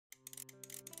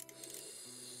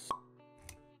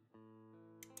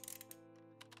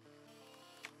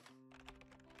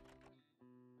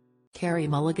Carey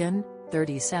Mulligan,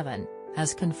 37,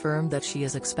 has confirmed that she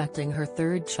is expecting her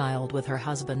third child with her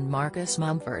husband Marcus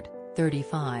Mumford,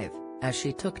 35, as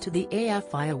she took to the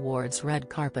AFI Awards red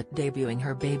carpet debuting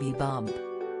her baby bump.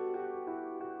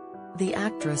 The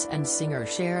actress and singer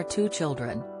share two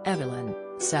children, Evelyn,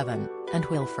 7, and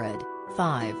Wilfred,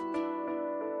 5.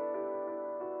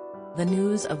 The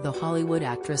news of the Hollywood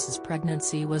actress's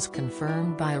pregnancy was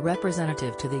confirmed by a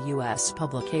representative to the U.S.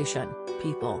 publication,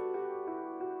 People.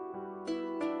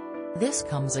 This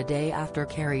comes a day after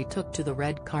Carey took to the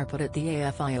red carpet at the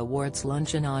AFI Awards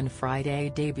luncheon on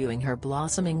Friday, debuting her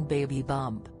blossoming baby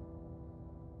bump.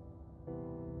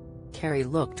 Carey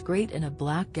looked great in a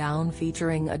black gown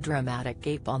featuring a dramatic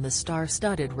cape on the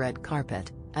star-studded red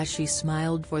carpet, as she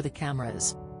smiled for the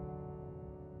cameras.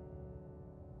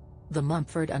 The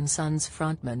Mumford & Sons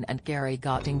frontman and Carey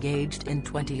got engaged in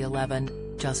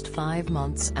 2011, just 5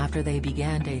 months after they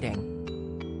began dating.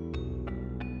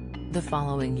 The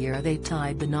following year they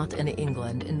tied the knot in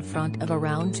England in front of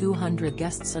around 200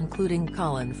 guests including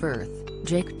Colin Firth,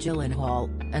 Jake Gyllenhaal,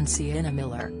 and Sienna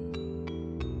Miller.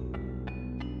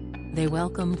 They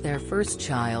welcomed their first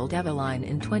child Evelyn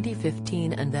in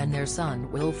 2015 and then their son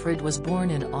Wilfred was born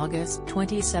in August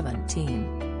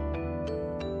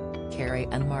 2017. Carey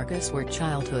and Marcus were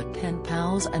childhood pen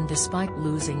pals and despite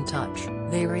losing touch,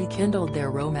 they rekindled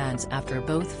their romance after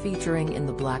both featuring in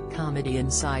the black comedy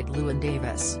Inside Llewyn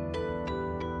Davis.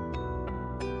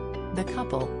 The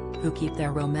couple, who keep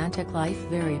their romantic life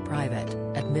very private,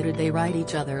 admitted they write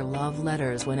each other love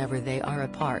letters whenever they are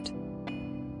apart.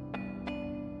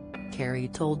 Carey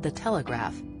told The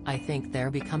Telegraph, "I think they're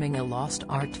becoming a lost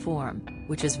art form,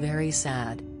 which is very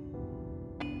sad.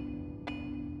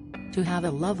 To have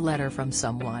a love letter from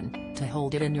someone, to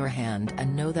hold it in your hand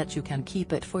and know that you can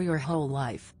keep it for your whole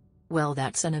life. Well,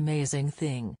 that's an amazing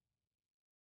thing."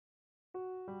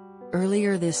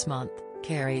 Earlier this month,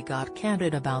 Carey got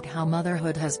candid about how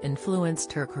motherhood has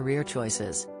influenced her career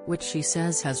choices, which she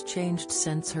says has changed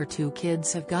since her two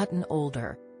kids have gotten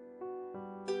older.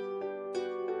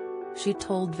 She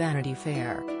told Vanity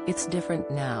Fair, "It's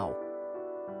different now.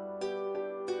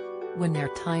 When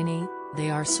they're tiny,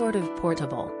 they are sort of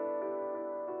portable.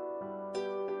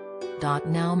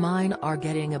 Now mine are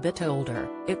getting a bit older,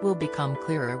 it will become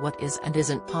clearer what is and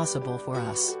isn't possible for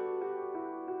us.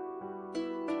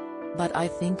 But I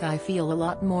think I feel a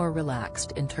lot more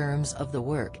relaxed in terms of the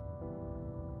work.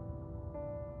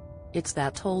 It's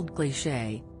that old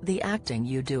cliché, the acting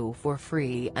you do for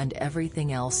free and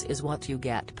everything else is what you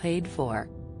get paid for."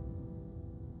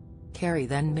 Carey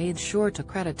then made sure to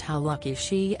credit how lucky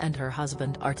she and her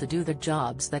husband are to do the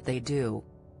jobs that they do.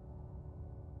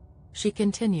 She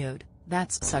continued,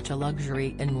 "That's such a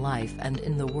luxury in life and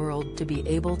in the world to be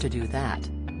able to do that.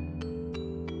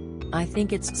 I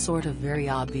think it's sort of very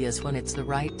obvious when it's the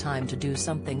right time to do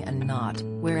something and not,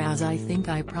 whereas I think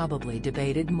I probably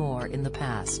debated more in the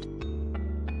past.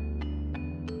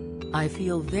 I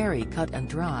feel very cut and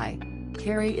dry."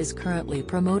 Carey is currently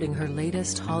promoting her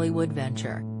latest Hollywood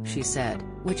venture, she said,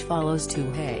 which follows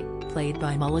Tuhei, played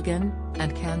by Mulligan,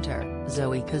 and Cantor,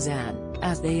 Zoe Kazan,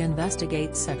 as they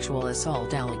investigate sexual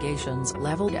assault allegations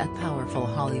leveled at powerful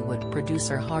Hollywood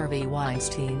producer Harvey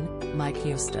Weinstein, Mike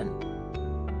Houston.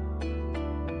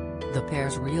 The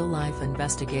pair's real-life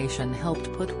investigation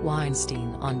helped put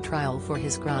Weinstein on trial for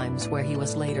his crimes, where he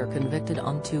was later convicted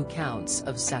on 2 counts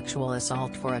of sexual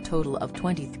assault for a total of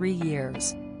 23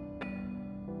 years.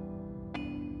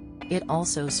 It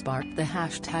also sparked the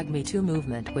 #MeToo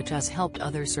movement, which has helped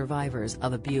other survivors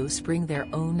of abuse bring their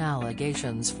own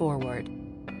allegations forward.